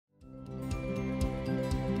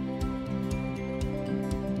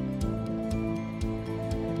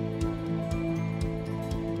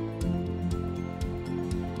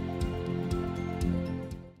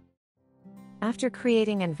After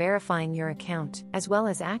creating and verifying your account, as well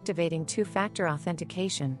as activating two-factor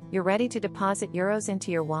authentication, you're ready to deposit euros into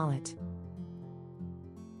your wallet.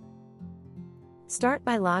 Start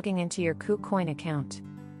by logging into your KuCoin account.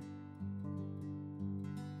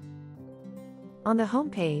 On the home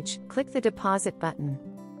page, click the Deposit button.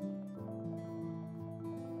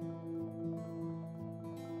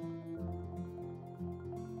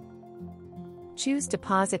 Choose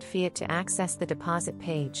Deposit Fiat to access the deposit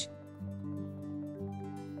page.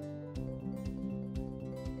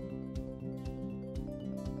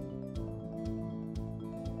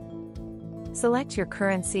 Select your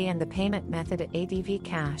currency and the payment method at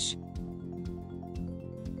AdvCash.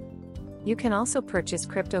 You can also purchase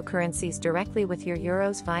cryptocurrencies directly with your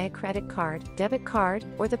euros via credit card, debit card,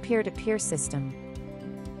 or the peer-to-peer system.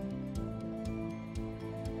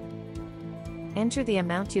 Enter the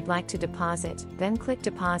amount you'd like to deposit, then click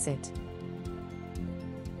Deposit.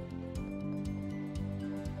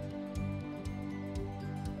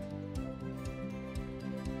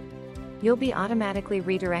 You'll be automatically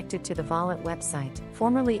redirected to the Volet website,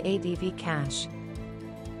 formerly AdvCash.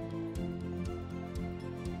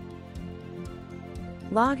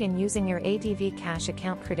 Log in using your AdvCash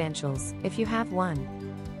account credentials, if you have one.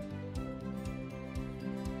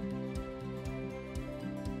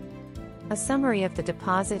 A summary of the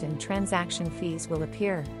deposit and transaction fees will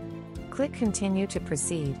appear. Click Continue to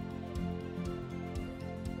proceed.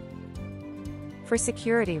 For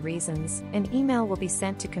security reasons, an email will be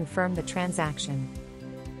sent to confirm the transaction.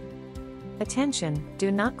 Attention,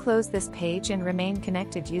 do not close this page and remain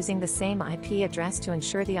connected using the same IP address to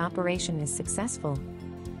ensure the operation is successful.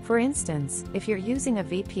 For instance, if you're using a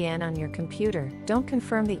VPN on your computer, don't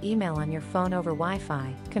confirm the email on your phone over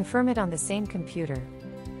Wi-Fi, confirm it on the same computer.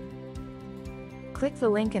 Click the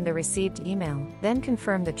link in the received email, then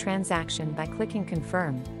confirm the transaction by clicking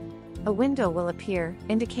Confirm. A window will appear,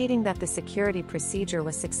 indicating that the security procedure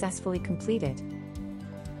was successfully completed.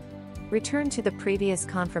 Return to the previous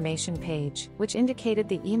confirmation page, which indicated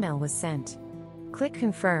the email was sent. Click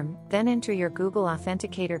Confirm, then enter your Google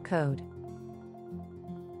Authenticator code.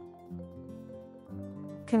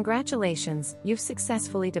 Congratulations, you've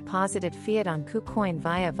successfully deposited fiat on KuCoin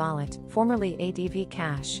via Volet, formerly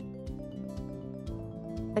AdvCash.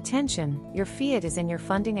 Attention, your fiat is in your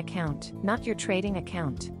funding account, not your trading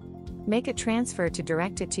account. Make a transfer to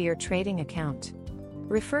direct it to your trading account.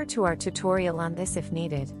 Refer to our tutorial on this if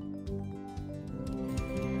needed.